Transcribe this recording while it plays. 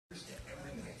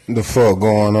The fuck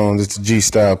going on? It's the G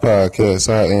Style Podcast.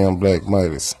 I am Black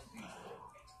Midas.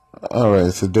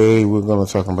 Alright, today we're going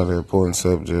to talk about an important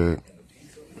subject.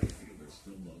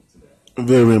 A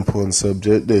very important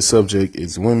subject. That subject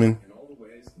is women.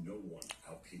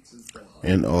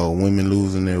 And are women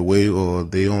losing their way, or are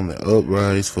they on the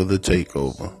uprise for the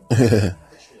takeover?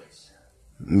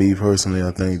 Me personally,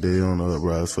 I think they're on the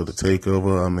uprise for the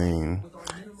takeover. I mean,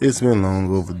 it's been long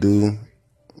overdue.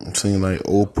 It seems like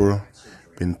Oprah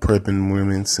been prepping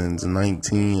women since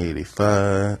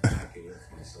 1985.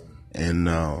 And,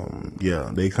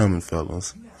 yeah, they coming,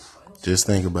 fellas. Just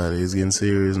think about it. It's getting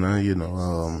serious now,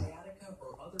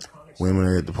 women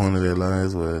are at the point of their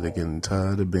lives where they're getting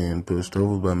tired of being pushed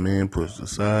over by men, pushed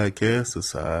aside, cast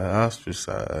aside,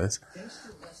 ostracized.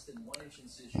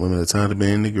 Women are tired of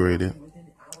being degraded.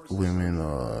 Women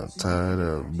are tired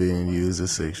of being used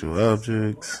as sexual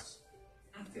objects.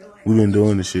 We've been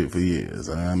doing this shit for years.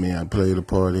 I mean, I played a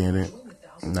part in it.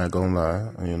 I'm not gonna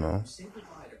lie,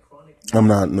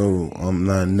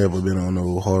 I'm never been on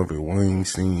no Harvey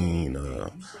Weinstein,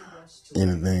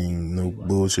 anything, no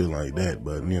bullshit like that.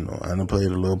 But, I done played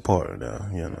a little part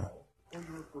now,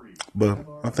 But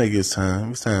I think it's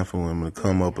time. It's time for women to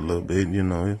come up a little bit,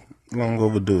 It's long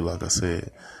overdue, like I said.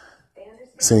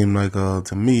 Seemed like,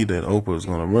 to me, that Oprah's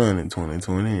going to run in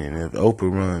 2020. And if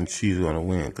Oprah runs, she's going to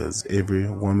win. Because every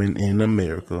woman in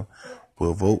America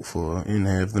will vote for her and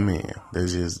have the man.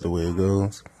 That's just the way it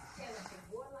goes.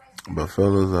 But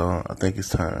fellas, I think it's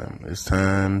time. It's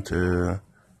time to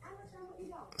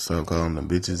start calling them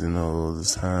bitches and hoes.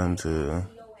 It's time to,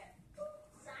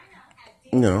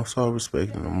 start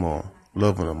respecting them more,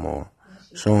 loving them more,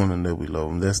 showing them that we love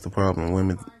them. That's the problem.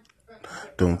 Women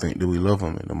don't think that we love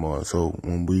them anymore. So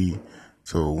when they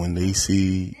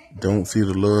don't see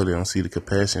the love, they don't see the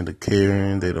compassion, the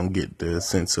caring, they don't get the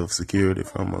sense of security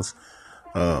from us.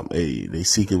 They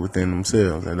seek it within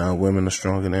themselves, and our women are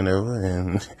stronger than ever,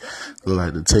 and look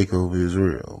like the takeover is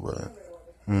real. But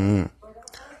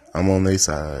I'm on their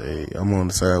side. I'm on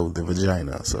the side with the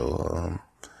vagina. So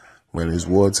when it's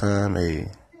wartime,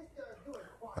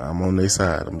 I'm on their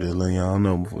side. I'm just letting y'all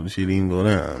know before the shit even go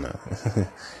down now.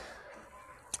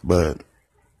 But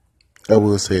I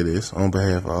will say this on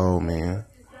behalf of all men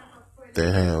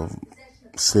that have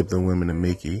slipped the women a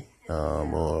Mickey,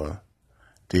 or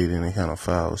did any kind of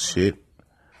foul shit.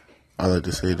 I like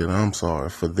to say that I'm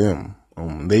sorry for them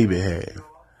on their behalf,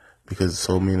 because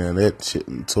so much of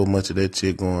that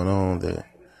shit going on that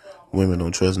women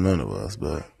don't trust none of us.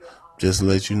 But just to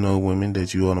let you know, women,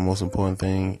 that you are the most important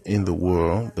thing in the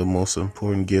world, the most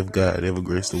important gift God ever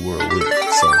graced the world with.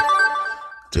 So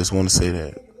just want to say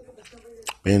that.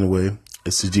 Anyway,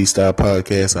 it's the G Style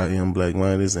Podcast. I am Black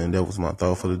Midas, and that was my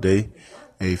thought for the day.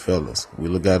 Hey fellas,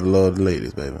 we gotta love the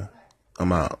ladies, baby.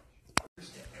 I'm out.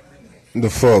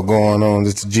 The fuck going on?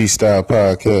 It's the G Style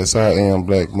Podcast. I am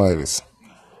Black Midas.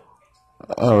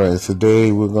 Alright,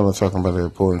 today we're going to talk about an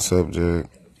important subject.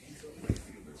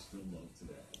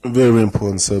 A very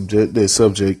important subject. That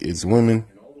subject is women.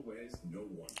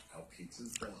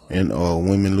 And are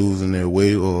women losing their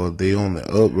way, or are they on the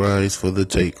uprise for the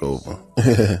takeover?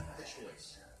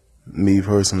 Me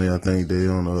personally, I think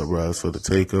they're on the uprise for the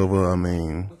takeover. I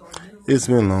mean, it's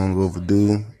been long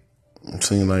overdue. It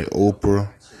seems like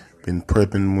Oprah been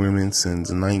prepping women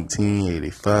since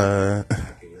 1985.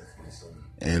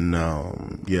 And,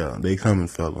 yeah, they coming,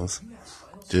 fellas.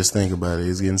 Just think about it.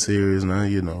 It's getting serious now,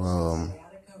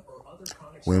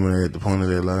 women are at the point of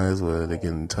their lives where they're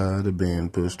getting tired of being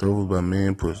pushed over by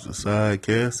men, pushed aside,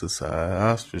 cast aside,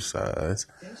 ostracized.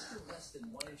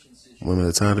 Women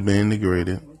are tired of being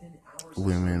degraded.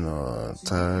 Women are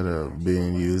tired of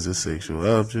being used as sexual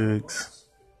objects.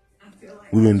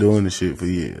 We've been doing this shit for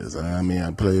years. I mean,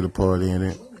 I played a part in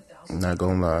it. I'm not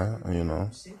gonna lie,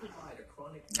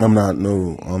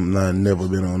 I'm never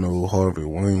been on no Harvey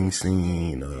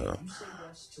Weinstein,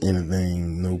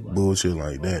 anything, no bullshit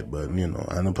like that. But,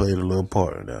 I done played a little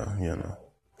part now,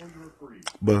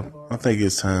 But I think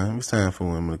it's time. It's time for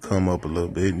women to come up a little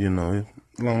bit,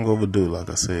 It's long overdue, like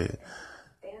I said.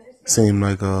 Seemed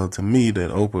like, to me,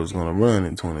 that Oprah's going to run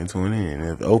in 2020. And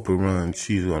if Oprah runs,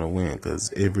 she's going to win.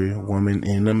 Because every woman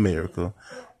in America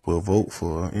will vote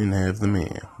for her and have the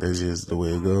man. That's just the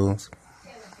way it goes.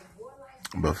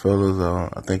 But fellas,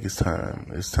 I think it's time.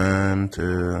 It's time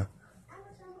to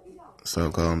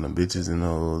start calling them bitches and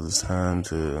hoes. It's time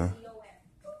to,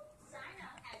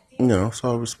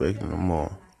 start respecting them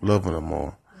more, loving them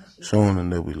more, showing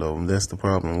them that we love them. That's the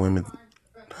problem. Women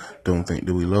don't think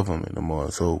that we love them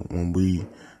anymore. So when they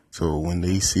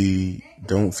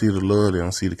don't see the love, they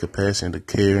don't see the compassion, the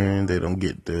caring, they don't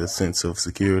get the sense of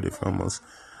security from us.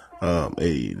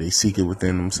 They seek it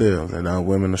within themselves, and our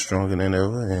women are stronger than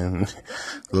ever, and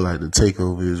like the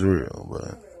takeover is real.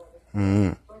 But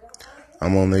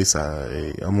I'm on their side.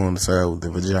 Hey, I'm on the side with the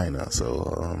vagina.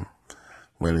 So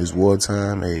when it's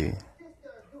wartime, hey,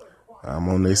 I'm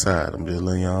on their side. I'm just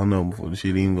letting y'all know before the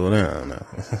shit even go down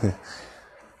now.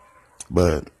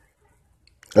 But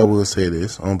I will say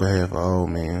this on behalf of all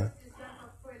men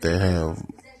that have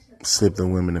slipped the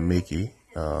women a Mickey,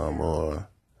 or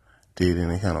did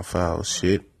any kind of foul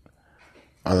shit.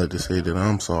 I like to say that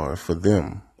I'm sorry for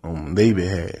them on their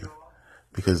behalf,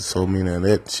 because so many of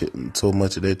that shit, so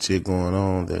much of that shit going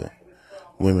on that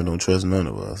women don't trust none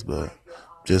of us. But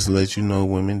just to let you know,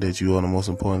 women, that you are the most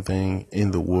important thing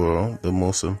in the world, the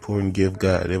most important gift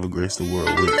God ever graced the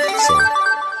world with. So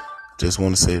just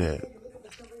want to say that.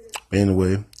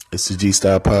 Anyway, it's the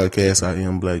G-Style Podcast. I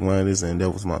am Black Minded, and that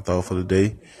was my thought for the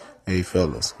day. Hey,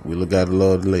 fellas, we gotta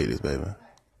love the ladies, baby.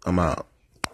 I'm out.